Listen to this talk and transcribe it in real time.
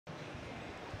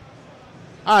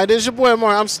Hi, this is your boy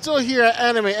Mark. I'm still here at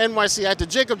Anime NYC at the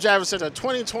Jacob Javits Center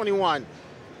 2021.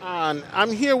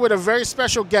 I'm here with a very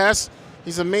special guest.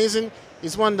 He's amazing.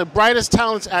 He's one of the brightest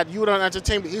talents at Udon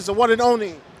Entertainment. He's the one and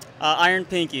only, Iron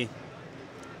Pinky.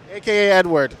 a.k.a.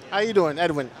 Edward. How you doing,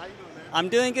 Edwin? How you doing, man? I'm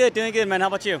doing good, man. How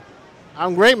about you?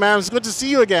 I'm great, man. It's good to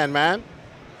see you again, man.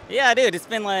 Yeah, dude. It's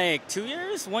been like 2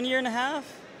 years, 1 year and a half.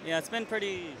 Yeah, it's been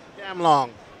pretty. Damn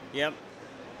long. Yep.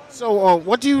 So,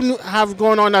 what do you have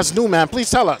going on that's new, man? Please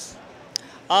tell us.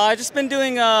 I've just been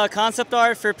doing concept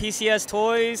art for PCS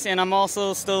Toys, and I'm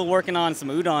also still working on some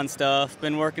Udon stuff.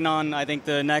 Been working on, I think,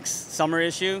 the next summer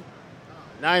issue.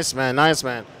 Nice, man. Nice,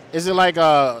 man. Is it like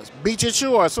a beach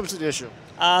issue or a swimsuit issue?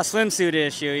 Swimsuit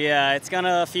issue, yeah. It's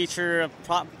gonna feature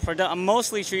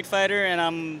mostly Street Fighter, and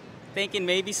I'm thinking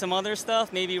maybe some other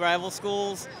stuff, maybe rival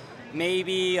schools,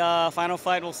 maybe Final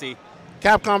Fight. We'll see.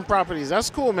 Capcom properties.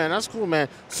 That's cool, man. That's cool, man.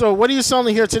 So, what are you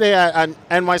selling here today at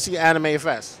NYC Anime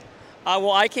Fest? Well,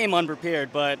 I came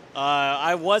unprepared, but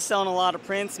I was selling a lot of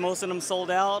prints. Most of them sold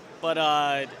out,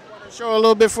 but... Show a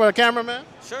little bit for the cameraman?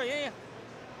 Sure, yeah.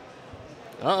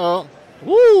 Uh-oh.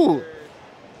 Woo!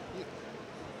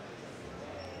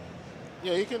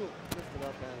 Yeah, you can lift it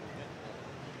up, man.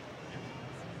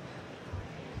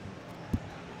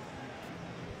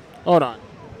 Hold on.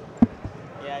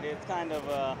 Yeah, dude, it's kind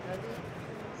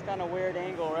of weird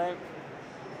angle, right?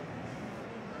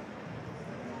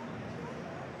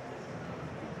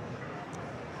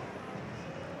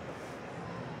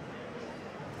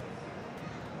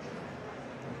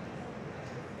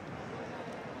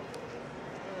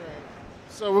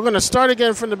 So we're going to start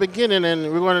again from the beginning,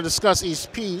 and we're going to discuss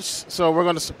each piece. So we're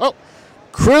going to... Oh!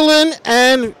 Krillin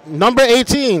and number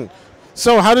 18.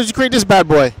 So how did you create this bad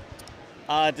boy?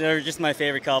 They're just my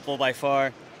favorite couple by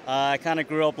far. I kind of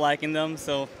grew up liking them,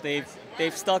 so they've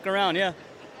stuck around, yeah.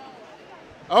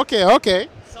 Okay.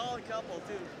 Solid couple,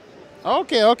 too.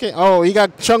 Okay. Oh, you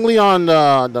got Chun-Li on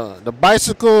the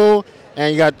bicycle,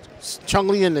 and you got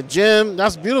Chun-Li in the gym.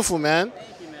 That's beautiful, man.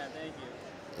 Thank you, man. Thank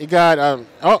you. You got,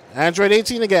 Android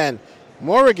 18 again.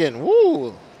 Morrigan,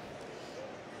 woo.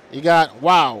 You got,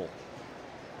 wow.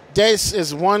 This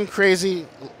is one crazy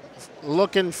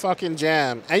looking fucking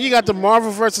jam. And you got the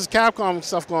Marvel versus Capcom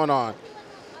stuff going on.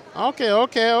 Okay. Oh,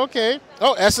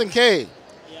 SNK.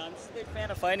 Yeah, I'm just a big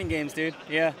fan of fighting games, dude.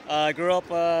 Yeah, grew up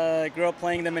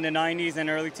playing them in the 90s and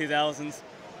early 2000s.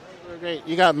 Great.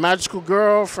 You got Magical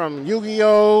Girl from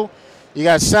Yu-Gi-Oh! You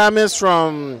got Samus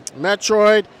from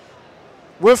Metroid.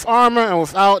 With armor and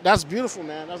without. That's beautiful,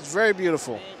 man. That's very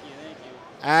beautiful. Thank you.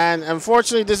 And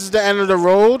unfortunately, this is the end of the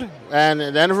road. And the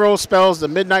end of the road spells the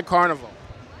Midnight Carnival.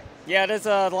 Yeah,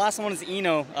 the last one is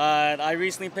Ino. I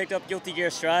recently picked up Guilty Gear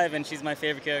Strive, and she's my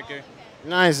favorite character.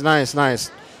 Nice.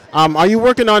 Are you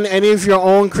working on any of your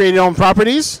own created own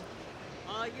properties?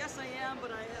 Yes, I am,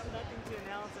 but I have nothing to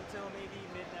announce until maybe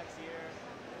mid next year.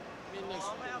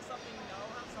 I'll have something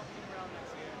around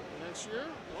next year. Next year?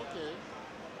 Okay.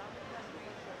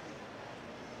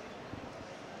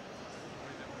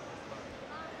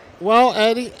 Well,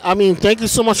 Eddie, thank you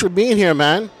so much for being here,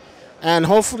 man. And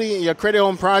hopefully your created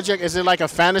own project, is it like a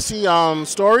fantasy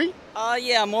story?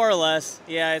 Yeah, more or less.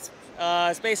 Yeah,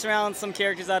 it's based around some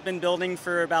characters I've been building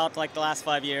for about like the last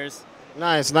 5 years.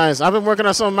 Nice. I've been working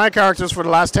on some of my characters for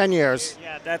the last 10 years.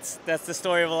 Yeah, that's the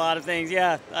story of a lot of things.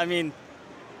 Yeah,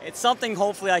 it's something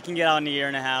hopefully I can get out in a year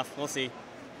and a half. We'll see.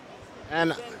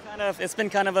 And it's been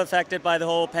kind of affected by the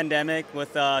whole pandemic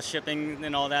with shipping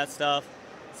and all that stuff.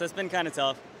 So it's been kind of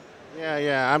tough.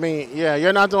 Yeah.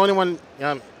 You're not the only one.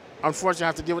 Unfortunately,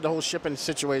 have to deal with the whole shipping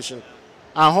situation.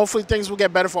 Hopefully, things will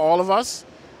get better for all of us.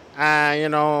 I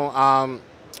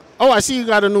see you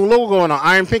got a new logo going on,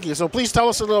 Iron Pinky. So please tell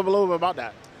us a little bit about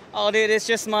that. Oh, dude, it's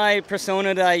just my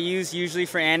persona that I use usually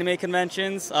for anime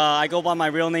conventions. I go by my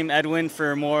real name, Edwin,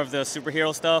 for more of the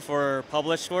superhero stuff or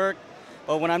published work.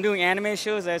 But when I'm doing anime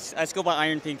shows, I just go by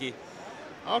Iron Pinky.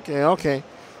 Okay.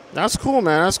 That's cool,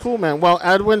 man. Well,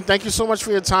 Edwin, thank you so much for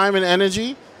your time and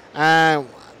energy. And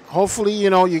hopefully,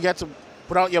 you get to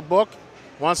put out your book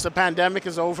once the pandemic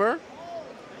is over.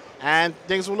 And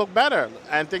things will look better.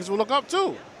 And things will look up,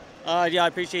 too. Yeah, I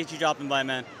appreciate you dropping by,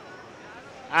 man.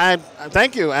 I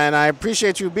thank you. And I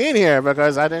appreciate you being here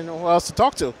because I didn't know who else to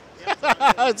talk to.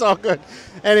 It's all good.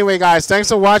 Anyway, guys, thanks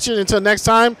for watching. Until next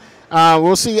time,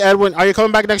 we'll see Edwin. Are you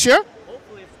coming back next year?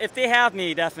 Hopefully. If they have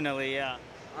me, definitely, yeah.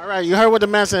 All right, you heard what the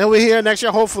man said. He'll be here next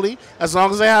year, hopefully. As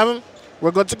long as they have him, we're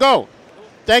good to go.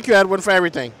 Thank you, Edwin, for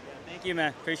everything. Thank you,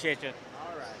 man. Appreciate you.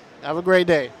 All right. Have a great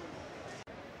day.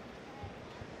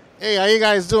 Hey, how you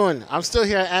guys doing? I'm still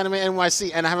here at Anime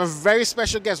NYC, and I have a very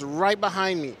special guest right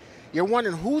behind me. You're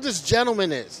wondering who this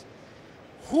gentleman is.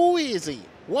 Who is he?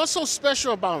 What's so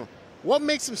special about him? What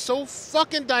makes him so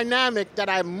fucking dynamic that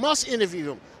I must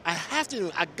interview him? I have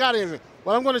to. I gotta interview him.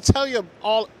 Well, I'm going to tell you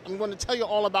all. I'm going to tell you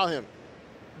all about him,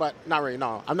 but not really.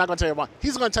 No, I'm not going to tell you about.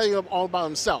 He's going to tell you all about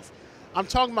himself. I'm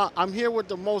talking about. I'm here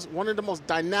with one of the most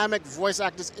dynamic voice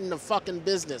actors in the fucking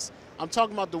business. I'm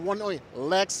talking about the one and only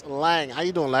Lex Lang. How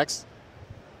you doing, Lex?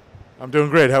 I'm doing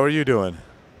great. How are you doing?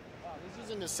 Wow, he's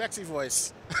using the sexy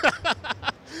voice.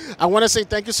 I want to say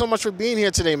thank you so much for being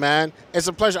here today, man. It's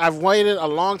a pleasure. I've waited a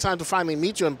long time to finally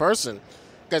meet you in person,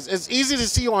 because it's easy to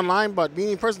see you online, but being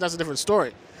in person, that's a different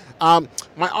story.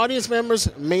 My audience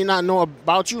members may not know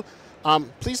about you.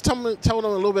 Please tell them a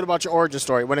little bit about your origin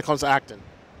story when it comes to acting.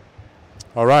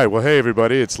 All right. Well, hey,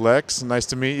 everybody. It's Lex. Nice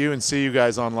to meet you and see you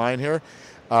guys online here.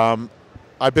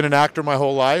 I've been an actor my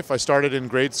whole life. I started in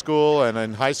grade school, and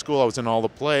in high school I was in all the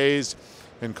plays.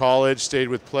 In college, stayed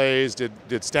with plays,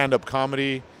 did stand-up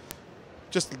comedy,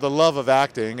 just the love of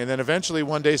acting. And then eventually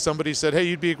one day somebody said, hey,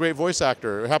 you'd be a great voice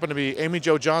actor. It happened to be Amy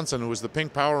Jo Johnson, who was the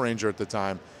Pink Power Ranger at the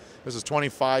time. This was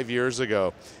 25 years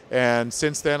ago. And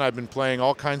since then, I've been playing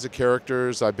all kinds of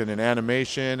characters. I've been in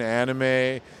animation,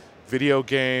 anime, video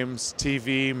games,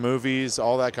 TV, movies,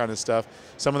 all that kind of stuff.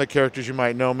 Some of the characters you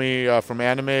might know me from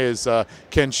anime is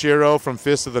Kenshiro from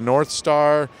Fist of the North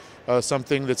Star.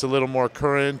 Something that's a little more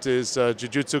current is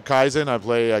Jujutsu Kaisen. I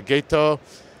play Geto.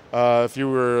 If you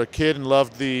were a kid and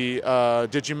loved the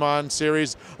Digimon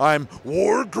series, I'm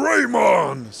War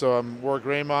Greymon. So I'm War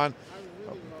Greymon.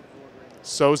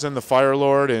 Sozin the Fire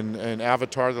Lord in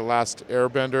Avatar The Last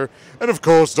Airbender. And of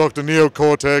course, Dr. Neo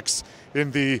Cortex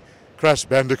in the Crash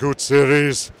Bandicoot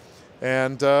series.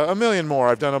 And a million more.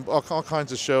 I've done all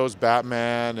kinds of shows,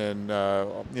 Batman, and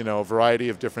a variety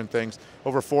of different things.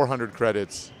 Over 400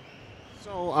 credits.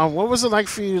 So, what was it like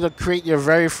for you to create your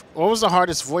what was the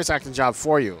hardest voice acting job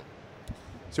for you?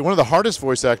 So one of the hardest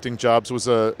voice acting jobs was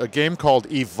a game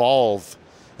called Evolve,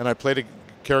 and I played a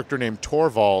character named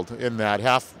Torvald in that,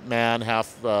 half man,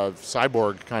 half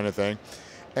cyborg kind of thing.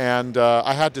 And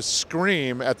I had to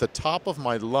scream at the top of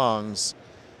my lungs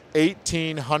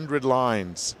 1,800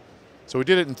 lines. So we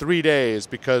did it in 3 days,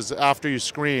 because after you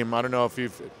scream, I don't know if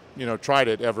you've tried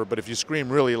it ever, but if you scream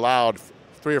really loud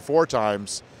 3 or 4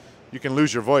 times, you can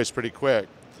lose your voice pretty quick.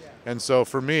 And so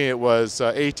for me, it was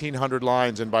 1,800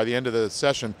 lines, and by the end of the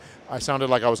session, I sounded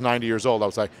like I was 90 years old. I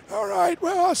was like, all right,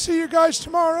 well, I'll see you guys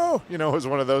tomorrow. It was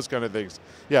one of those kind of things.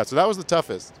 Yeah, so that was the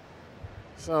toughest.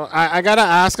 So I got to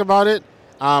ask about it.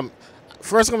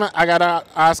 First, I got to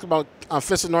ask about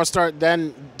Fist of North Star,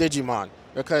 then Digimon,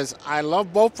 because I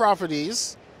love both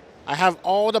properties. I have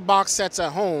all the box sets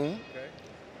at home.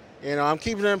 I'm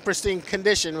keeping them in pristine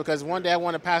condition because one day I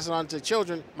want to pass it on to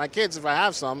children, my kids, if I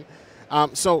have some.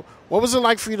 So what was it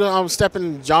like for you to step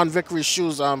in John Vickery's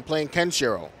shoes playing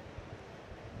Kenshiro?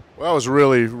 Well, it was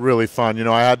really, really fun.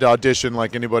 I had to audition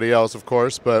like anybody else, of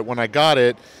course, but when I got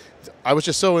it, I was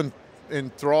just so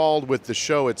enthralled with the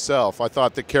show itself. I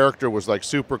thought the character was like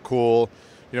super cool.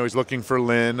 He's looking for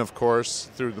Lynn, of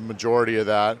course, through the majority of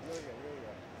that.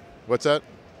 What's that?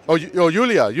 Oh,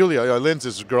 Yulia. Lynn's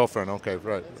his girlfriend. Okay,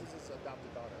 right.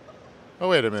 Oh,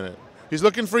 wait a minute. He's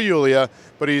looking for Yulia,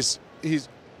 but he's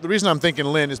the reason I'm thinking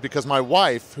Lynn is because my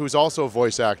wife, who's also a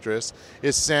voice actress,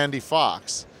 is Sandy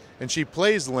Fox, and she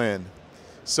plays Lynn.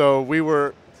 So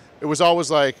it was always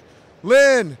like,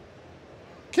 Lynn,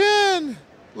 Ken,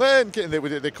 Lynn, Ken.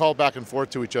 They call back and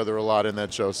forth to each other a lot in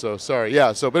that show, so sorry.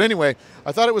 Yeah, but anyway,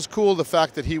 I thought it was cool the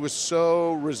fact that he was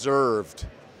so reserved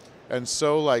and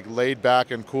so like laid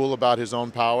back and cool about his own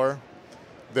power.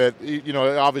 That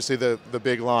obviously the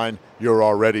big line, "You're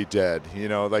already dead,"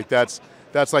 like that's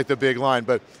like the big line.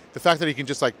 But the fact that he can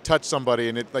just like touch somebody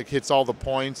and it like hits all the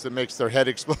points that makes their head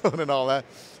explode and all that,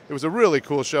 it was a really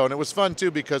cool show. And it was fun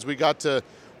too, because we got to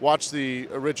watch the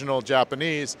original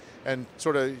Japanese, and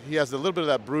sort of he has a little bit of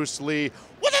that Bruce Lee,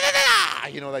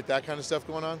 like that kind of stuff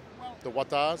going on. The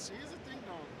watas.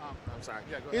 I'm sorry.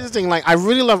 Yeah, here's the thing, like I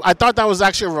thought that was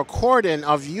actually a recording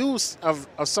of you of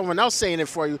someone else saying it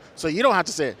for you, so you don't have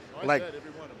to say it. No, like,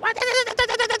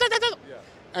 yeah.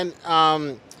 And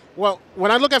well,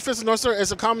 when I look at Fist of North Star,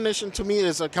 it's a combination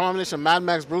of Mad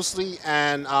Max, Bruce Lee,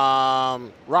 and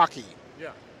Rocky. Yeah.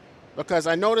 Because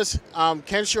I noticed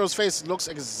Kenshiro's face looks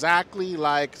exactly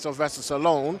like Sylvester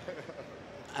Stallone,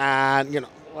 and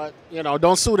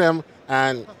don't sue them.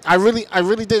 And I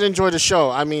really did enjoy the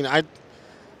show. I mean,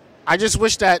 I just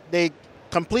wish that they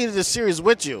completed the series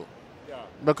with you. Yeah.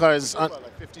 Because like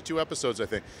 52 episodes, I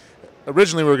think.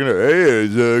 Originally, we were gonna, hey,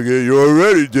 you're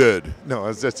already dead. No,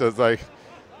 it's just like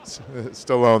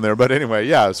Stallone there. But anyway,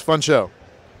 yeah, it's a fun show.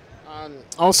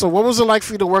 Also, what was it like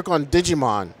for you to work on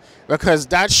Digimon? because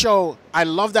that show, I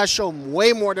love that show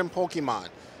way more than Pokemon.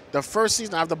 The first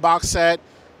season, I have the box set,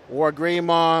 War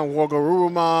Greymon, War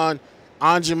Garurumon,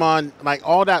 Anjumon, like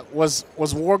all that. Was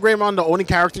War Greymon the only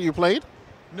character you played?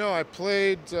 No, I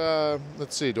played,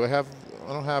 let's see, I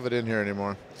don't have it in here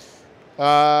anymore.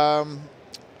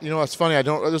 You know, it's funny, it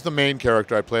was the main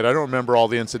character I played. I don't remember all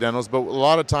the incidentals, but a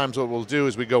lot of times what we'll do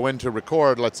is we go in to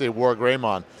record, let's say, War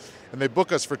Greymon, and they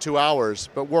book us for 2 hours,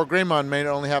 but War Greymon may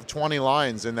only have 20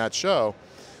 lines in that show.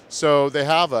 So they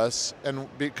have us, and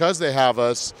because they have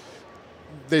us,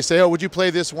 they say, oh, would you play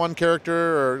this one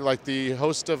character, or like the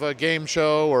host of a game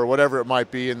show, or whatever it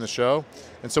might be in the show.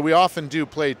 And so we often do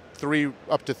play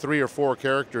up to 3 or 4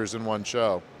 characters in one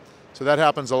show. So that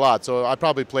happens a lot. So I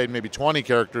probably played maybe 20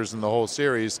 characters in the whole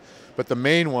series, but the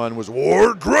main one was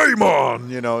War Greymon,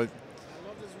 you know. I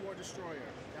love this War Destroyer.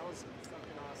 That was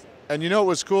fucking awesome. And you know what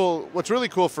was cool? What's really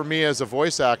cool for me as a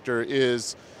voice actor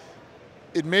is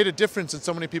it made a difference in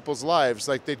so many people's lives.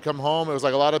 Like they'd come home, it was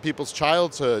like a lot of people's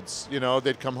childhoods, you know,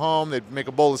 they'd come home, they'd make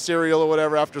a bowl of cereal or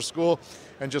whatever after school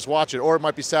and just watch it. Or it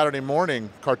might be Saturday morning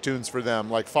cartoons for them,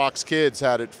 like Fox Kids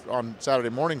had it on Saturday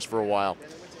mornings for a while.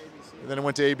 Then it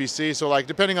went to ABC. So like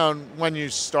depending on when you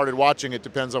started watching, it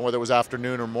depends on whether it was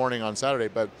afternoon or morning on Saturday.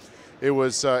 But it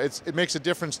was it makes a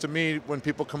difference to me when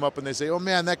people come up and they say, "Oh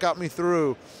man, that got me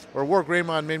through," or "War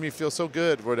Greymon made me feel so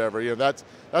good," or whatever. You know,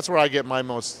 that's where I get my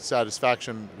most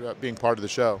satisfaction being part of the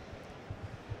show.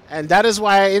 And that is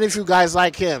why I interview guys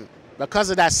like him,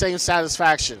 because of that same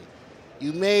satisfaction.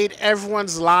 You made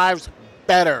everyone's lives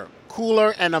better,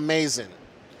 cooler, and amazing.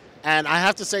 And I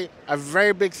have to say a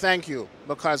very big thank you,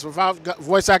 because without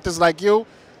voice actors like you,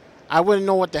 I wouldn't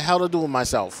know what the hell to do with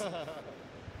myself.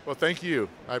 Well, thank you.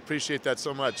 I appreciate that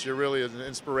so much. You're really an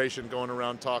inspiration going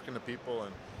around talking to people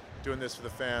and doing this for the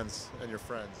fans and your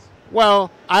friends.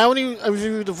 Well, I only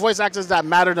interview the voice actors that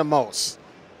matter the most,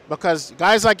 because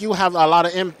guys like you have a lot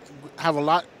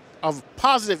of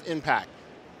positive impact.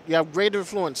 You have great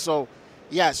influence. So,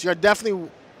 yes, you're definitely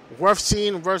worth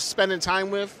seeing, worth spending time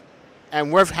with, and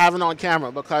worth having on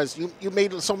camera, because you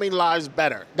made so many lives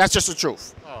better. That's just the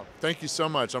truth. Oh, thank you so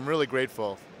much. I'm really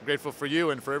grateful. Grateful for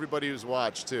you and for everybody who's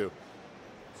watched too.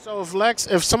 So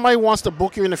if somebody wants to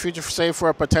book you in the future, say for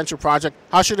a potential project,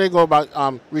 how should they go about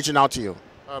reaching out to you?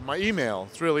 My email,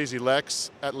 it's real easy,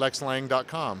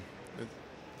 lex@lexlang.com.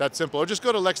 That's simple. Or just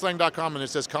go to lexlang.com and it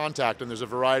says contact, and there's a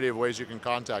variety of ways you can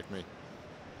contact me.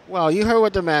 Well, you heard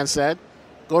what the man said.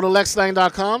 Go to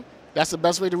lexlang.com. That's the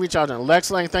best way to reach out to him.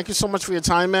 Lex Lang, thank you so much for your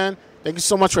time, man. Thank you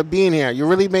so much for being here. You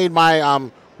really made my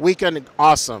weekend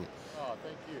awesome. Oh,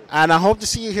 thank you. And I hope to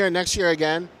see you here next year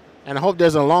again. And I hope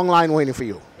there's a long line waiting for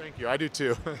you. Thank you. I do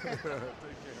too.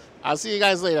 I'll see you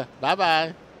guys later.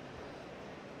 Bye-bye.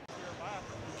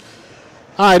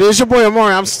 Hi, this is your boy Amore.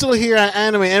 I'm still here at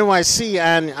Anime NYC,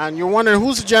 and you're wondering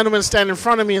who's the gentleman standing in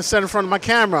front of me instead in front of my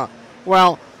camera.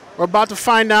 Well, we're about to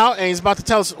find out, and he's about to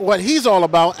tell us what he's all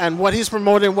about and what he's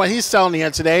promoting, what he's selling here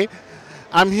today.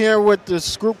 I'm here with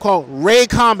this group called Ray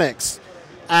Comics,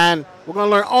 and we're going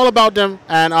to learn all about them.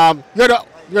 And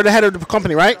you're the head of the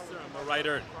company, right? I'm a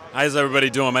writer. How's everybody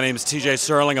doing? My name is TJ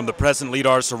Serling. I'm the president lead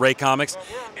artist of Ray Comics.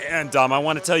 And I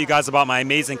want to tell you guys about my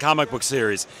amazing comic book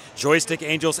series, Joystick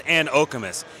Angels and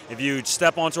Okamus. If you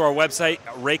step onto our website,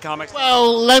 Ray Comics.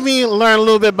 Well, let me learn a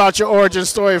little bit about your origin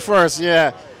story first.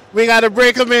 Yeah. We got to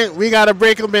break them in. We got to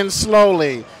break them in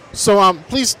slowly. So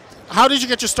please, how did you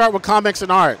get your start with comics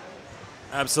and art?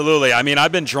 Absolutely. I mean,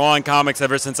 I've been drawing comics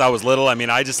ever since I was little. I mean,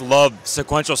 I just love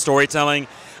sequential storytelling.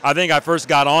 I think I first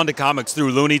got onto comics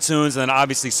through Looney Tunes and then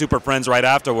obviously Super Friends right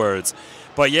afterwards.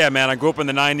 But yeah, man, I grew up in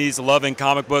the 90s loving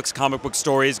comic books, comic book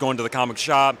stories, going to the comic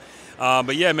shop.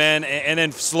 But yeah, man, and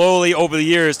then slowly over the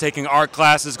years taking art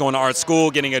classes, going to art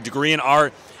school, getting a degree in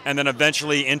art, and then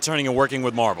eventually interning and working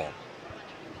with Marvel.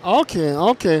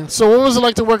 Okay. So what was it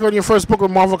like to work on your first book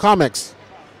with Marvel Comics?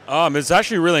 It's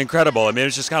actually really incredible. I mean,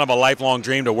 it's just kind of a lifelong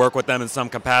dream to work with them in some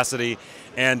capacity.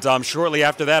 And shortly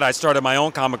after that, I started my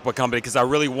own comic book company because I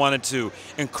really wanted to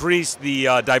increase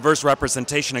the diverse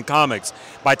representation in comics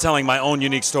by telling my own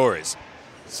unique stories.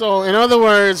 So, in other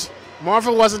words,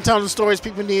 Marvel wasn't telling the stories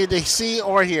people needed to see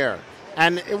or hear.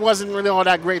 And it wasn't really all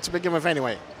that great to begin with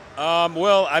anyway.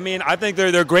 Well, I mean, I think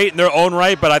they're great in their own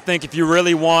right, but I think if you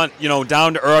really want,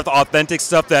 down-to-earth, authentic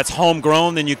stuff that's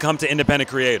homegrown, then you come to independent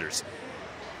creators.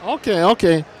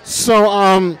 Okay.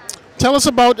 So, tell us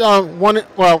about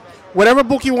whatever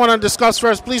book you want to discuss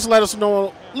first. Please let us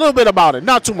know a little bit about it,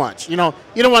 not too much. You don't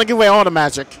want to give away all the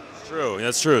magic. True,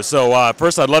 that's true. So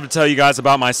first, I'd love to tell you guys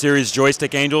about my series,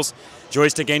 Joystick Angels.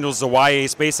 Joystick Angels is a YA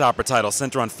space opera title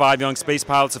centered on 5 young space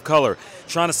pilots of color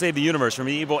trying to save the universe from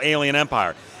an evil alien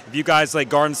empire. If you guys like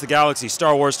Guardians of the Galaxy,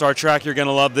 Star Wars, Star Trek, you're going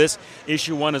to love this.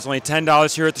 Issue 1 is only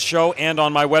 $10 here at the show and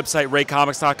on my website,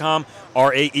 raecomics.com,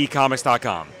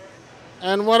 raecomics.com.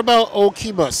 And what about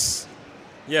Okibus?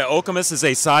 Yeah, Okamus is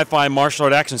a sci-fi martial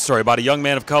art action story about a young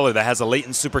man of color that has a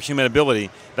latent superhuman ability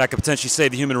that could potentially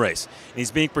save the human race. And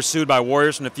he's being pursued by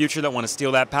warriors from the future that want to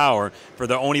steal that power for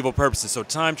their own evil purposes. So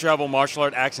time travel, martial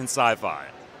art, action, sci-fi.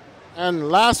 And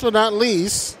last but not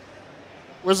least,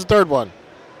 where's the third one?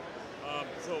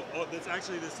 That's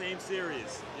actually the same series.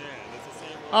 Yeah, that's the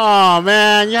same one. Oh,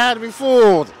 man, you had to be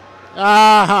fooled.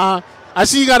 I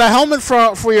see you got a helmet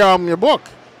for your book.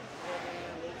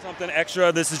 Something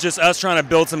extra. This is just us trying to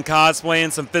build some cosplay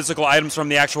and some physical items from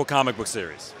the actual comic book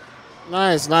series.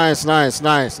 Nice. Do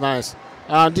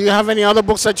you have any other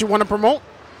books that you want to promote?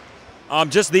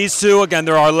 Just these two. Again,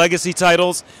 there are legacy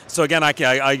titles. So again,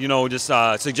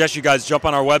 I suggest you guys jump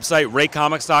on our website,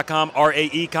 raecomics.com,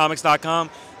 raecomics.com.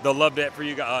 They'll love that for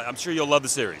you guys. I'm sure you'll love the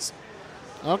series.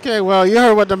 Okay, well, you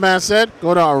heard what the man said.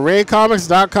 Go to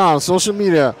raecomics.com, social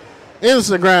media,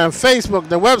 Instagram, Facebook,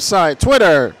 the website,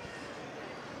 Twitter.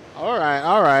 All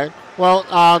right. Well,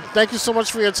 thank you so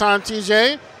much for your time,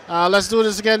 TJ. Let's do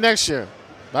this again next year.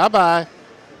 Bye-bye.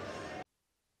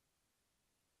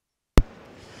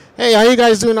 Hey, how you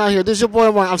guys doing out here? This is your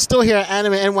boy, Juan. I'm still here at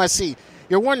Anime NYC.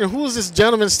 You're wondering, who is this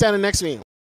gentleman standing next to me?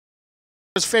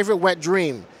 His favorite wet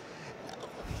dream.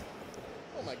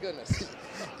 Oh, my goodness.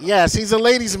 Yes, he's a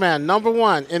ladies' man,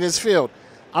 #1 in his field.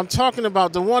 I'm talking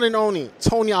about the one and only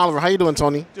Tony Oliver. How you doing,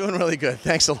 Tony? Doing really good.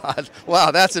 Thanks a lot.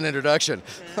 Wow, that's an introduction.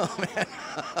 Oh, man.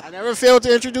 I never failed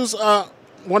to introduce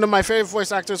one of my favorite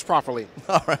voice actors properly.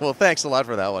 All right, well, thanks a lot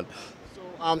for that one.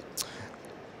 So,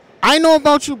 I know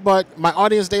about you, but my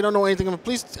audience, they don't know anything.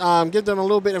 Please give them a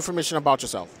little bit of information about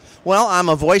yourself. Well, I'm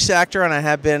a voice actor, and I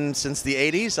have been since the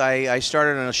 80s. I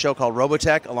started in a show called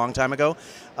Robotech a long time ago,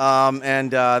 and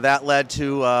that led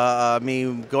to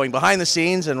me going behind the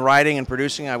scenes and writing and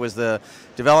producing. I was the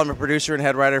development producer and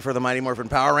head writer for the Mighty Morphin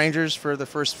Power Rangers for the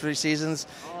first 3 seasons.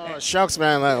 Oh, shucks,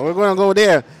 man. We're going to go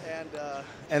there.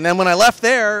 And then when I left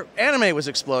there, anime was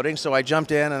exploding, so I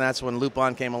jumped in, and that's when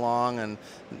Lupin came along, and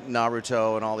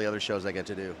Naruto, and all the other shows I get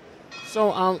to do.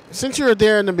 So, since you were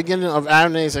there in the beginning of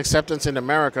anime's acceptance in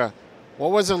America,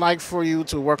 what was it like for you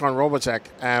to work on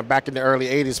Robotech back in the early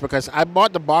 80s? Because I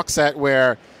bought the box set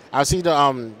where I see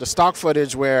the stock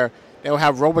footage where they'll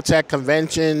have Robotech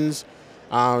conventions.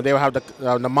 They'll have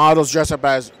the models dressed up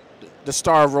as the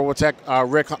star of Robotech,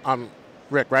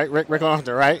 Rick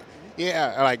Hunter, right?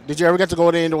 Yeah, like, did you ever get to go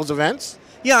to any of those events?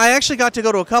 Yeah, I actually got to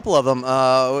go to a couple of them.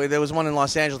 There was one in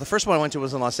Los Angeles. The first one I went to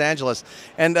was in Los Angeles,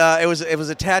 and it was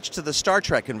attached to the Star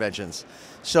Trek conventions.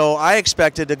 So I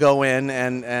expected to go in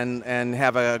and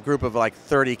have a group of like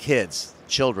 30 kids,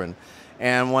 children.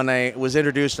 And when I was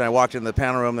introduced and I walked into the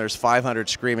panel room, there's 500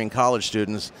 screaming college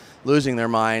students losing their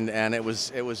mind, and it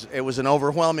was an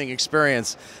overwhelming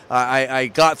experience. I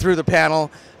got through the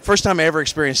panel. First time I ever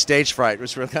experienced stage fright. It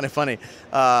was really kind of funny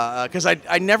because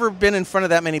I'd never been in front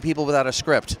of that many people without a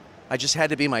script. I just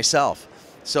had to be myself.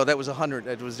 So that was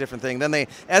it was a different thing. Then they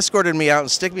escorted me out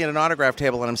and stick me at an autograph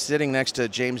table, and I'm sitting next to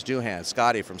James Doohan,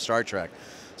 Scotty from Star Trek.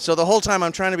 So the whole time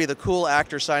I'm trying to be the cool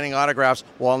actor signing autographs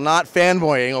while not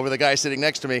fanboying over the guy sitting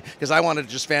next to me, because I wanted to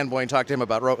just fanboy and talk to him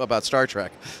about Star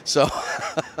Trek. So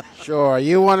Sure,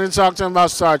 you wanted to talk to him about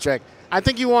Star Trek. I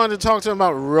think you wanted to talk to him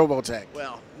about Robotech.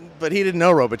 Well, but he didn't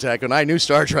know Robotech, and I knew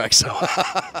Star Trek, so.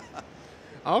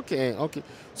 Okay.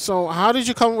 So how did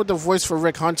you come up with the voice for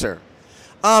Rick Hunter?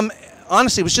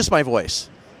 Honestly, it was just my voice.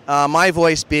 My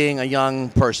voice being a young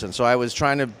person, so I was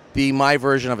trying to be my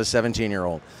version of a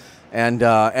 17-year-old. And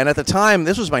at the time,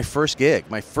 this was my first gig,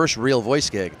 my first real voice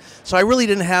gig. So I really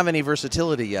didn't have any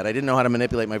versatility yet. I didn't know how to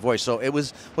manipulate my voice. So it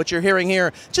was what you're hearing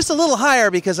here, just a little higher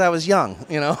because I was young,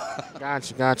 you know.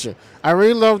 Gotcha. I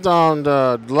really loved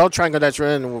the love triangle that you're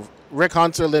in with Rick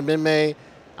Hunter, Lin Min-Mei.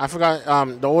 I forgot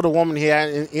the older woman he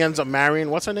ends up marrying.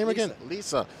 What's her name again?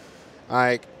 Lisa.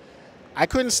 Like, I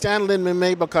couldn't stand Lin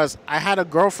Min-Mei because I had a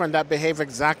girlfriend that behaved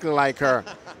exactly like her.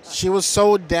 She was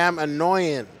so damn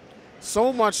annoying.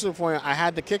 So much to the point I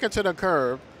had to kick her to the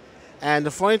curb. And the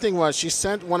funny thing was, she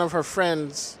sent one of her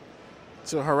friends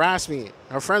to harass me.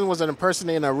 Her friend was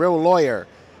impersonating a real lawyer,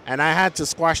 and I had to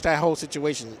squash that whole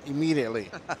situation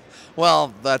immediately.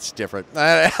 Well, that's different.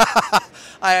 I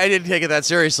didn't take it that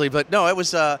seriously, but no, it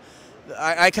was.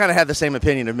 I kind of had the same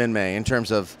opinion of Min-Mei in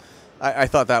terms of. I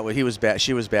thought that he was bad.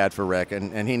 She was bad for Rick,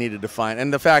 and he needed to find.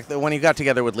 And the fact that when he got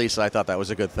together with Lisa, I thought that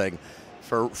was a good thing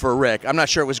for Rick. I'm not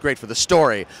sure it was great for the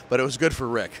story, but it was good for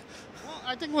Rick. Well,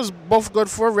 I think it was both good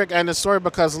for Rick and the story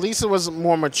because Lisa was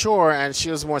more mature and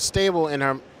she was more stable in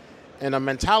her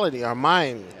mentality, her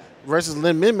mind, versus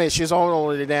Lynn Minmay. She was all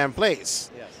over the damn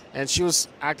place. Yes. And she was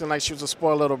acting like she was a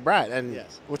spoiled little brat, and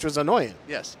which was annoying.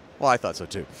 Yes. Well, I thought so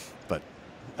too, but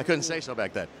I couldn't say so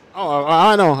back then. Oh,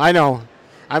 I know.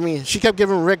 I mean, she kept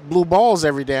giving Rick blue balls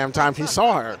every damn time he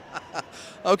saw her.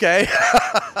 Okay.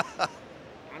 I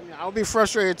mean, I would be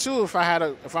frustrated too if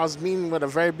I was meeting with a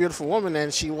very beautiful woman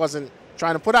and she wasn't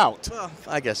trying to put out. Well,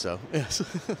 I guess so. Yes.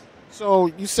 So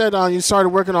you said you started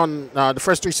working on the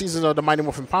first 3 seasons of the Mighty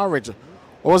Morphin Power Ranger.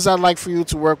 What was that like for you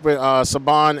to work with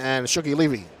Saban and Shuki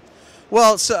Levy?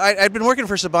 Well, so I'd been working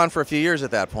for Saban for a few years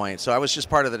at that point, so I was just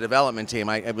part of the development team.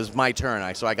 It was my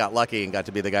turn, so I got lucky and got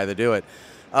to be the guy to do it.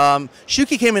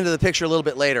 Shuki came into the picture a little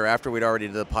bit later after we'd already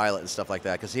did the pilot and stuff like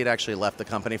that because he had actually left the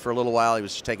company for a little while. He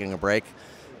was just taking a break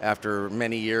after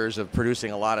many years of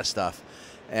producing a lot of stuff.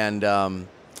 And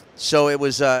so it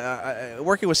was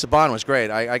working with Saban was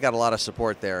great. I got a lot of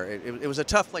support there. It was a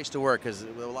tough place to work because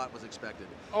a lot was expected.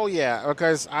 Oh, yeah,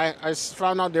 because I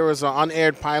found out there was an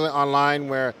unaired pilot online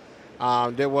where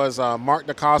there was Mark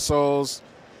DeCassos,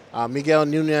 Miguel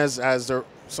Nunez as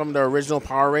some of the original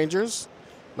Power Rangers.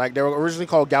 Like, they were originally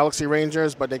called Galaxy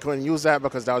Rangers, but they couldn't use that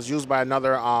because that was used by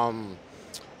another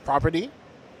property.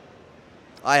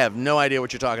 I have no idea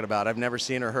what you're talking about. I've never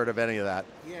seen or heard of any of that.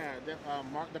 Yeah,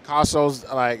 Mark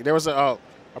DeCassos, like, there was a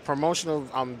promotional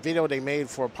video they made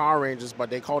for Power Rangers, but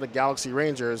they called it Galaxy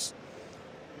Rangers.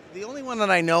 The only one that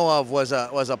I know of was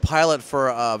a pilot for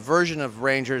a version of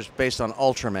Rangers based on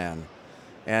Ultraman,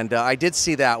 and I did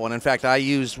see that one. In fact, I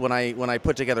used when I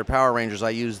put together Power Rangers,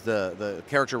 I used the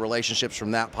character relationships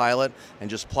from that pilot and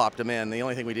just plopped them in. The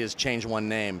only thing we did is change one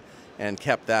name and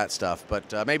kept that stuff,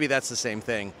 but maybe that's the same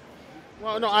thing.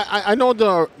 Well, no, I know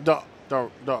the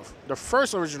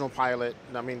first original pilot.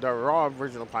 I mean, the raw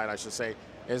original pilot, I should say,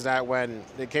 is that when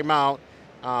they came out,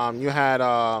 you had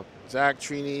Zach,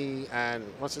 Trini, and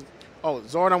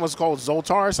Zordon was called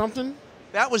Zoltar or something?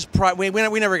 That was we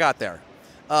never got there.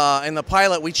 In the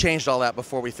pilot, we changed all that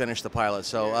before we finished the pilot.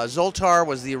 So Zoltar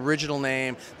was the original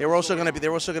name. They were also going to be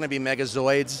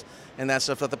Megazoids and that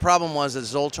stuff. But the problem was that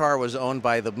Zoltar was owned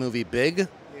by the movie Big,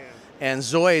 and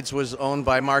Zoids was owned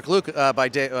by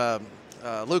Lucasfilms.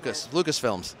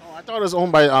 Oh, I thought it was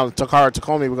owned by Takara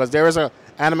Tokomi because there is an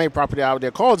anime property out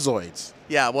there called Zoids.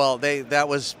 Yeah, well, that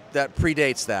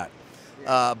predates that.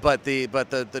 But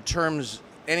the terms,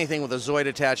 anything with a Zoid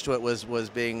attached to it was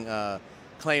being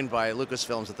claimed by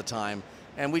Lucasfilms at the time,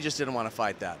 and we just didn't want to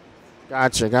fight that.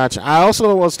 Gotcha. I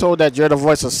also was told that you're the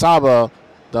voice of Saba,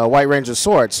 the White Ranger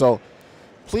sword. So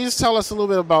please tell us a little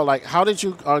bit about, like, how did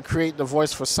you create the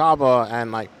voice for Saba,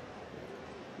 and, like,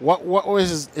 what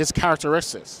was his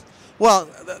characteristics? Well,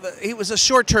 he was a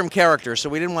short-term character, so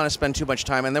we didn't want to spend too much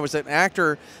time. And there was an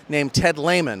actor named Ted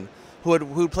Lehman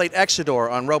who played Exodor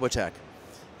on Robotech.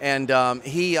 And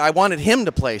I wanted him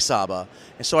to play Saba.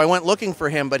 And so I went looking for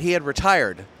him, but he had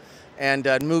retired and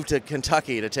moved to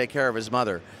Kentucky to take care of his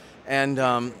mother. And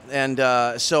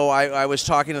so I was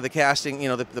talking to the casting,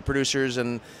 the producers,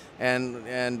 and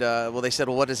they said,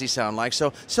 well, what does he sound like?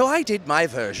 So I did my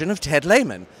version of Ted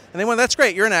Lehman. And they went, that's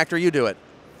great, you're an actor, you do it.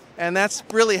 And that's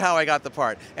really how I got the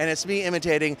part. And it's me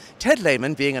imitating Ted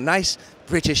Lehman being a nice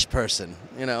British person,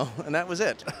 and that was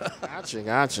it.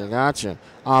 Gotcha.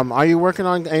 Are you working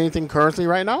on anything currently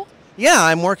right now? Yeah,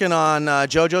 I'm working on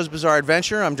JoJo's Bizarre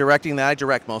Adventure. I'm directing that. I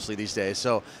direct mostly these days.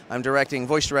 So I'm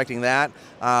voice directing that.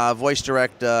 I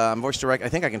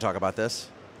think I can talk about this.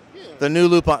 Yeah. The new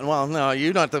Lupin. Well, no,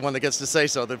 you're not the one that gets to say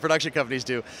so. The production companies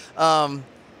do. Lupin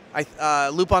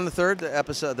the Third, the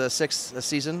 6th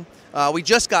season. We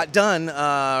just got done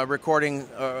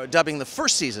dubbing the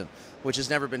first season, which has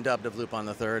never been dubbed, of Lupin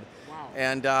the Third. Wow.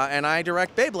 And I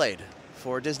direct Beyblade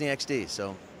for Disney XD.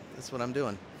 So that's what I'm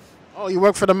doing. Oh, you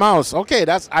work for the mouse. Okay,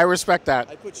 I respect that.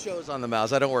 I put shows on the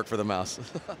mouse. I don't work for the mouse.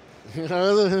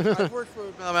 I've worked for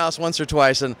the mouse once or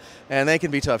twice, and they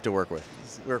can be tough to work for.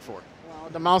 Well,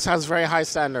 the mouse has very high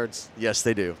standards. Yes,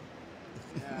 they do.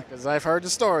 Yeah, because I've heard the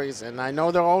stories, and I know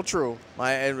they're all true.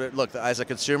 Look, as a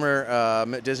consumer,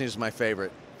 Disney is my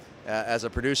favorite. As a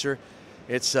producer,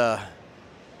 it's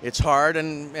hard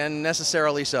and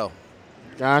necessarily so.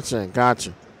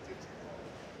 Gotcha.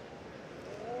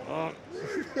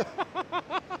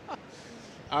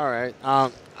 All right.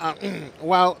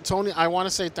 Well, Tony, I want to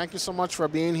say thank you so much for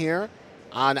being here.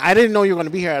 And I didn't know you were going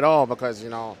to be here at all because,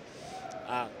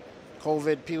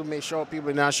 COVID, people may show up, people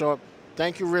may not show up.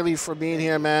 Thank you really for being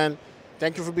here, man.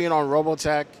 Thank you for being on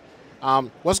Robotech.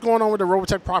 What's going on with the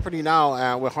Robotech property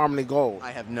now with Harmony Gold?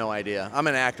 I have no idea. I'm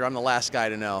an actor. I'm the last guy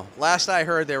to know. Last I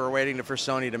heard, they were waiting for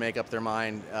Sony to make up their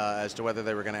mind as to whether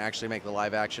they were going to actually make the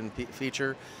live-action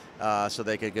feature, so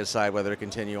they could decide whether to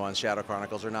continue on Shadow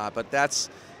Chronicles or not. But that's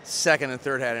second and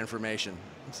third-hand information.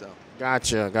 So.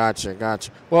 Gotcha.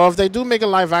 Well, if they do make a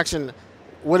live-action,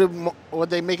 would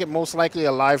they make it most likely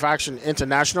a live-action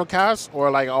international cast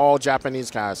or like all Japanese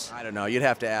cast? I don't know. You'd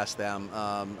have to ask them.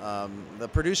 The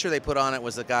producer they put on it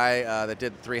was the guy that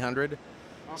did 300,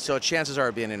 so chances are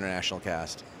it'd be an international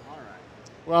cast. All right.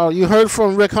 Well, you heard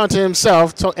from Rick Hunter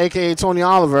himself, a.k.a. Tony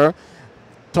Oliver.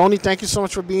 Tony, thank you so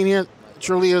much for being here.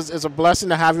 Truly is a blessing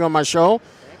to have you on my show.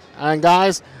 And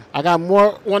guys, I got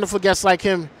more wonderful guests like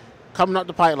him coming up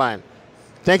the pipeline.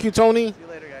 Thank you, Tony. See you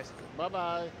later, guys.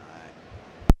 Bye-bye.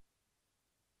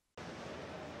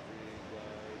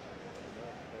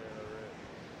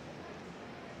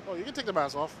 Oh, you can take the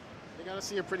mask off. They gotta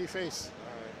see your pretty face.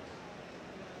 All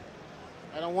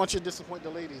right. I don't want you to disappoint the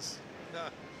ladies.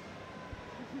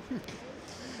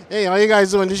 Hey, how you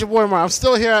guys doing? This is your boy Mark. I'm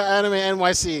still here at Anime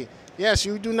NYC. Yes,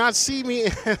 you do not see me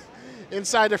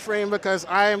inside the frame because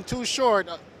I am too short,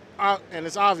 and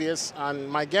it's obvious. And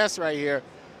my guest right here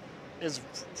is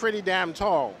pretty damn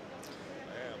tall.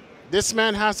 This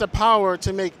man has the power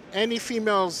to make any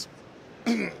female's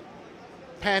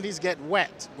panties get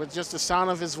wet with just the sound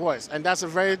of his voice, and that's a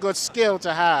very good skill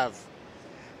to have.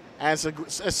 And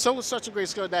it's such a great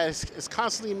skill that it's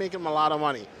constantly making him a lot of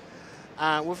money.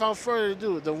 Without further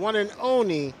ado, the one and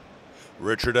only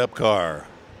Richard Epcar.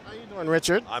 How you doing,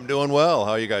 Richard? I'm doing well.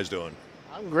 How are you guys doing?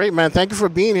 I'm great, man. Thank you for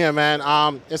being here,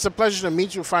 man. It's a pleasure to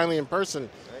meet you finally in person.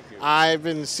 Thank you. I've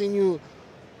been seeing you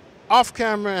off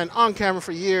camera and on camera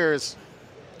for years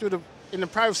in the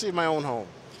privacy of my own home.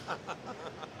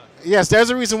 Yes, there's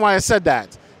a reason why I said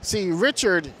that. See,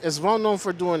 Richard is well known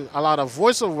for doing a lot of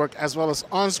voiceover work as well as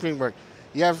on-screen work.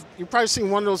 You've probably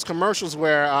seen one of those commercials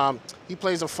where he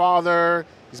plays a father,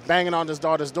 he's banging on his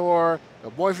daughter's door, the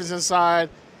boyfriend's inside,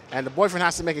 and the boyfriend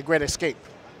has to make a great escape.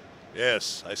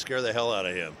 Yes, I scare the hell out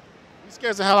of him. He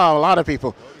scares the hell out of a lot of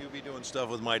people. Don't you be doing stuff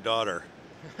with my daughter.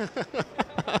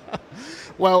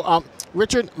 Well,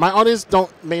 Richard, my audience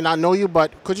may not know you,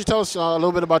 but could you tell us a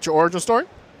little bit about your origin story?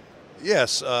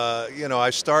 Yes, I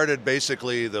started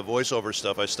basically the voiceover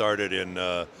stuff. I started in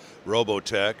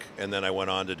Robotech, and then I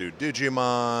went on to do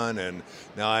Digimon, and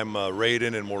now I'm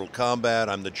Raiden in Mortal Kombat.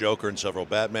 I'm the Joker in several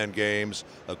Batman games,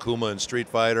 Akuma in Street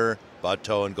Fighter,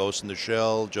 Batou in Ghost in the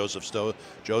Shell, Joseph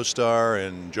Joestar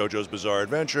in JoJo's Bizarre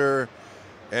Adventure,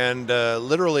 and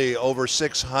literally over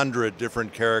 600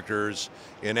 different characters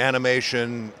in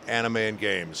animation, anime, and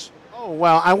games. Oh,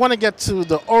 well, I want to get to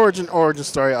the origin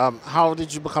story. How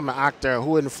did you become an actor?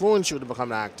 Who influenced you to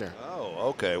become an actor? Oh,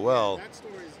 okay. Well, That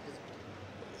story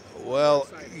is well,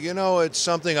 exciting. it's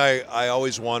something I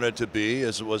always wanted to be.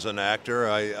 Was an actor.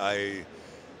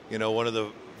 One of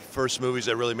the first movies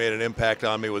that really made an impact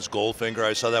on me was Goldfinger.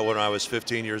 I saw that when I was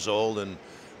 15 years old, and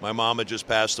my mom had just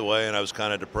passed away, and I was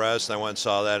kind of depressed. I went and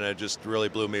saw that, and it just really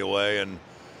blew me away. And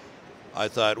I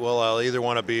thought, well, I'll either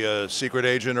want to be a secret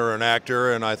agent or an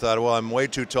actor. And I thought, well, I'm way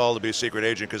too tall to be a secret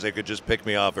agent because they could just pick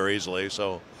me off very easily.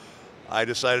 So I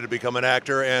decided to become an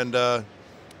actor, and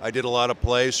I did a lot of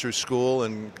plays through school,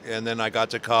 and then I got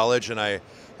to college, and I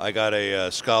got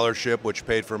a scholarship which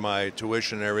paid for my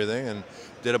tuition and everything, and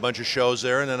did a bunch of shows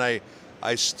there. And then I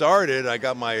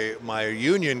got my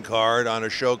union card on a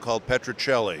show called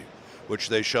Petrocelli, which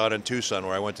they shot in Tucson,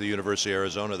 where I went to the University of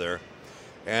Arizona there.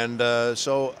 And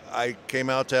so I came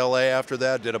out to LA after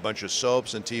that, did a bunch of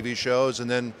soaps and TV shows, and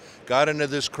then got into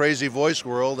this crazy voice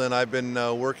world, and I've been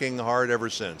working hard ever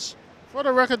since. For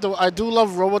the record, though, I do love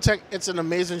Robotech. It's an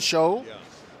amazing show.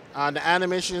 Yeah. The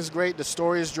animation is great. The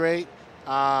story is great.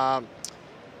 I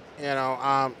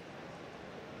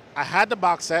had the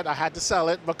box set. I had to sell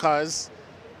it because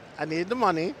I needed the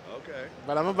money. Okay.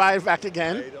 But I'm going to buy it back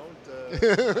again. I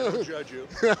don't judge you.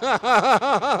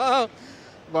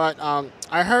 But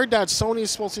I heard that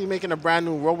Sony's supposed to be making a brand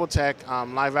new Robotech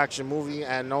live-action movie,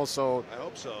 and also... I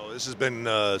hope so. This has been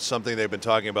something they've been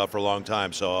talking about for a long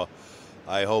time, so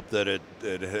I hope that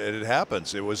it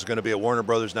happens. It was going to be at Warner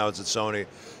Brothers, now it's at Sony.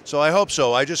 So I hope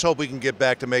so. I just hope we can get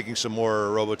back to making some more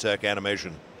Robotech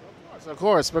animation. Of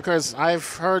course, because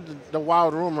I've heard the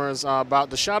wild rumors about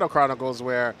the Shadow Chronicles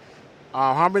where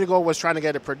Harmony Gold was trying to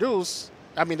get it produced.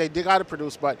 I mean, they got it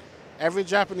produced, but every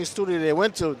Japanese studio they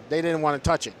went to, they didn't want to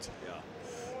touch it.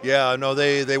 Yeah, no,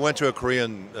 they went to a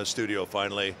Korean studio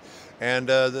finally.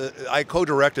 And I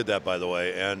co-directed that, by the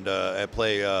way, and I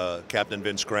play Captain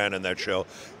Vince Grant in that show.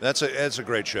 That's a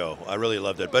great show. I really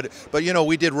loved it. But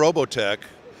we did Robotech,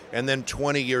 and then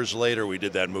 20 years later we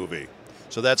did that movie.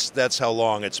 So that's how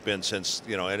long it's been since,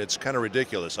 you know, and it's kind of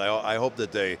ridiculous. I hope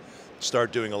that they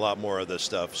start doing a lot more of this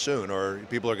stuff soon, or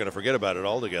people are going to forget about it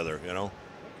altogether, you know.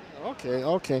 Okay,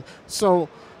 okay. So,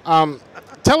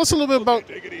 tell us a little bit about.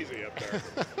 Take it easy up there.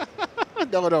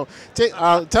 No.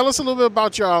 Tell us a little bit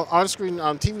about your on-screen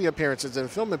TV appearances and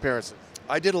film appearances.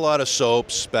 I did a lot of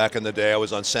soaps back in the day. I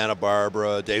was on Santa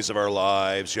Barbara, Days of Our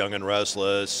Lives, Young and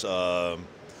Restless. What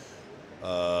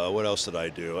else did I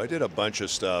do? I did a bunch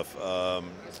of stuff. I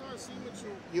saw a scene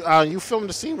with you filmed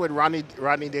a scene with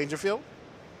Rodney Dangerfield.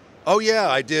 Oh yeah,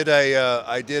 I did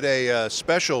a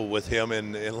special with him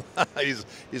in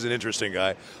he's an interesting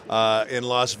guy in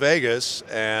Las Vegas,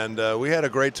 and we had a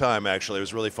great time. Actually, it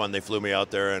was really fun. They flew me out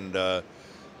there, and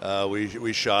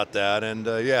we shot that, and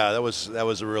yeah, that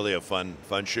was really a fun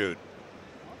shoot.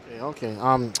 Okay.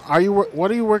 What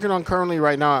are you working on currently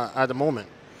right now at the moment?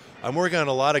 I'm working on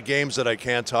a lot of games that I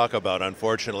can't talk about,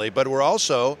 unfortunately, but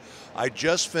I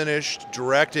just finished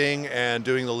directing and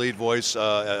doing the lead voice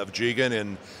of Jigen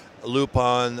in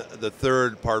Lupin the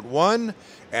Third Part 1,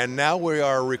 and now we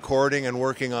are recording and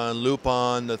working on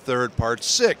Lupin the Third Part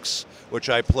 6, which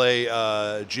I play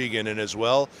Jigen in as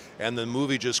well, and the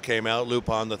movie just came out,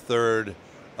 Lupin the Third,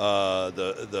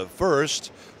 the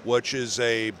First, which is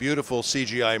a beautiful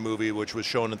CGI movie which was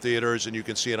shown in theaters, and you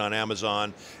can see it on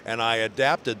Amazon, and I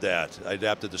adapted that. I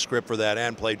adapted the script for that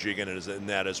and played Jigen in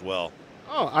that as well.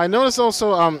 Oh, I noticed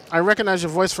also, I recognize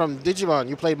your voice from Digimon.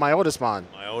 You played Myotismon.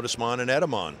 Myotismon and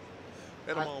Edamon.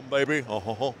 Edamon, baby.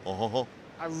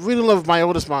 I really love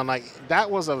Myotismon. Like, that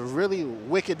was a really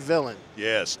wicked villain.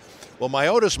 Yes. Well,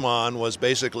 Myotismon was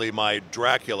basically my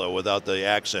Dracula without the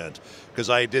accent,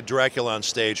 because I did Dracula on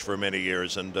stage for many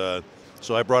years, and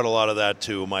so I brought a lot of that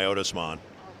to Myotismon.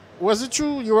 Was it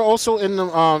true you were also in the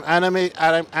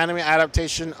anime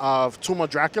adaptation of Tomb of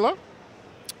Dracula?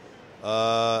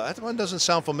 That one doesn't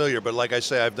sound familiar, but like I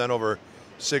say, I've done over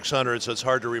 600, so it's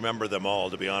hard to remember them all,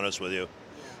 to be honest with you.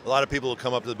 A lot of people will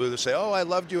come up to the booth and say, "Oh, I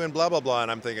loved you in blah, blah, blah,"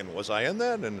 and I'm thinking, was I in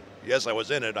that? And yes, I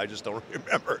was in it, I just don't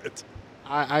remember it.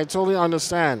 I totally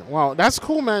understand. Wow, that's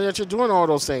cool, man, that you're doing all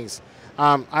those things.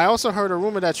 I also heard a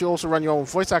rumor that you also run your own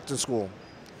voice acting school.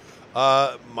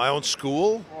 My own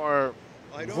school? Or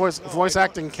voice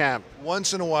acting camp.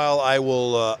 Once in a while, I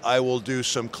will do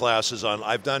some classes on.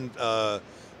 I've done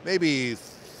maybe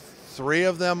 3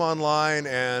 of them online,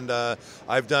 and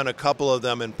I've done a couple of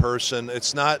them in person.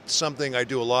 It's not something I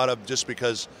do a lot of, just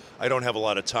because I don't have a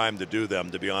lot of time to do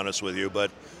them, to be honest with you.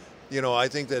 But you know, I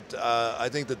think that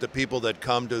the people that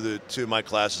come to my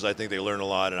classes, I think they learn a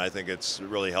lot, and I think it's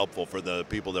really helpful for the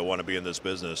people that want to be in this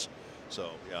business. So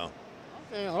yeah.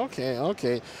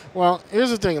 Okay. Well,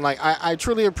 here's the thing. Like, I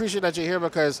truly appreciate that you're here,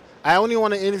 because I only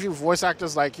want to interview voice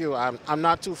actors like you. I'm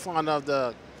not too fond of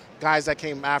the guys that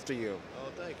came after you. Oh,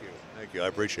 thank you. Thank you. I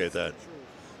appreciate that.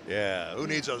 Yeah. Who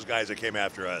needs those guys that came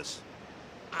after us?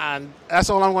 And that's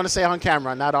all I'm going to say on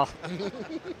camera, not off.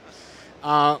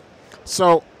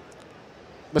 So,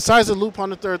 besides the Lupin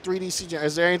the Third 3D CGI,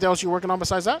 is there anything else you're working on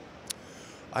besides that?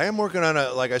 I am working on,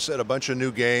 like I said, a bunch of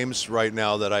new games right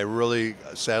now that I really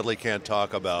sadly can't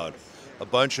talk about. A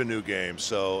bunch of new games.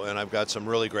 So, and I've got some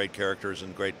really great characters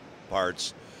and great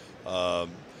parts.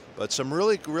 But some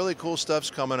really cool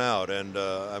stuff's coming out, and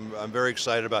I'm very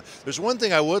excited about. There's one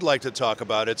thing I would like to talk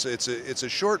about. It's a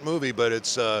short movie, but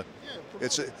it's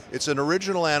an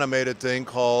original animated thing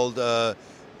called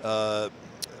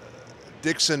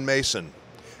Dixon Mason,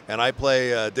 and I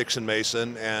play Dixon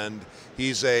Mason, and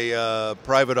he's a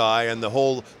private eye, and the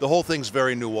whole thing's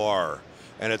very noir,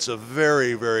 and it's a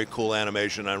very cool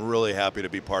animation. I'm really happy to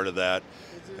be part of that.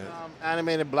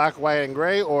 Animated black, white, and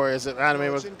gray, or is it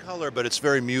animated? It's in color, but it's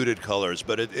very muted colors.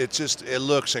 But it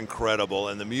looks incredible,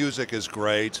 and the music is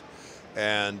great,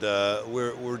 and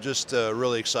we're just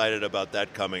really excited about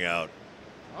that coming out.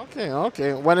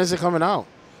 Okay. When is it coming out?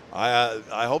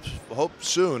 I hope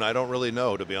soon. I don't really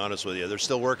know, to be honest with you. They're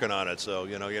still working on it, so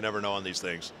you never know on these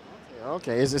things.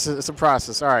 Okay. It's a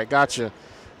process. All right, gotcha.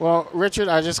 Well, Richard,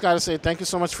 I just got to say thank you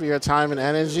so much for your time and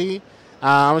energy.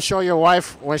 I'm sure your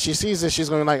wife, when she sees this, she's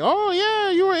going to be like, "Oh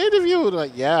yeah, you were interviewed."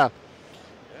 Like, yeah.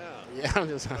 I'm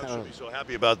just. She'll be so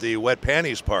happy about the wet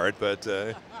panties part,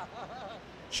 but.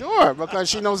 Sure, because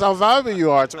she knows how valuable you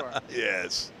are to her.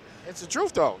 Yes. It's the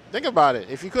truth, though. Think about it.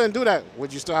 If you couldn't do that,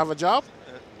 would you still have a job?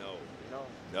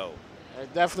 No.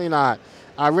 Definitely not.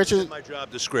 Richard. It's my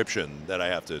job description that I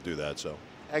have to do that. So.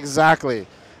 Exactly.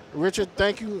 Richard,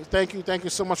 thank you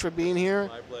so much for being here.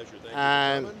 My pleasure. Thank you for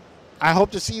coming. I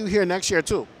hope to see you here next year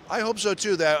too. I hope so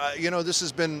too. That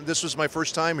this was my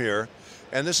first time here,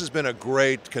 and this has been a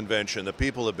great convention. The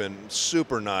people have been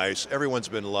super nice. Everyone's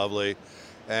been lovely,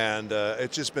 And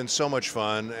it's just been so much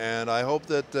fun, and I hope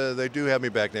that they do have me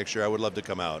back next year. I would love to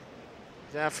come out.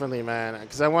 Definitely, man,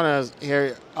 because I want to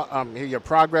hear your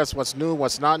progress, what's new,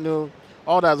 what's not new,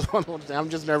 all that. I'm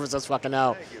just nervous as fucking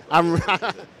hell. I'm,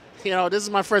 this is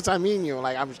my first time meeting you.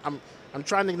 Like I'm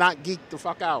trying to not geek the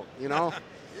fuck out. You know.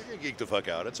 You can geek the fuck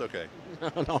out. It's okay.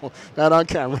 No, not on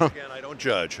camera. Again, I don't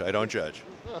judge.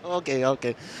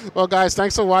 Okay. Well, guys,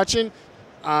 thanks for watching.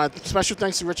 Special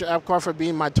thanks to Richard Epcar for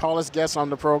being my tallest guest on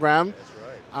the program. That's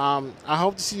right. I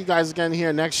hope to see you guys again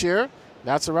here next year.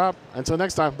 That's a wrap. Until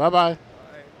next time. Bye-bye.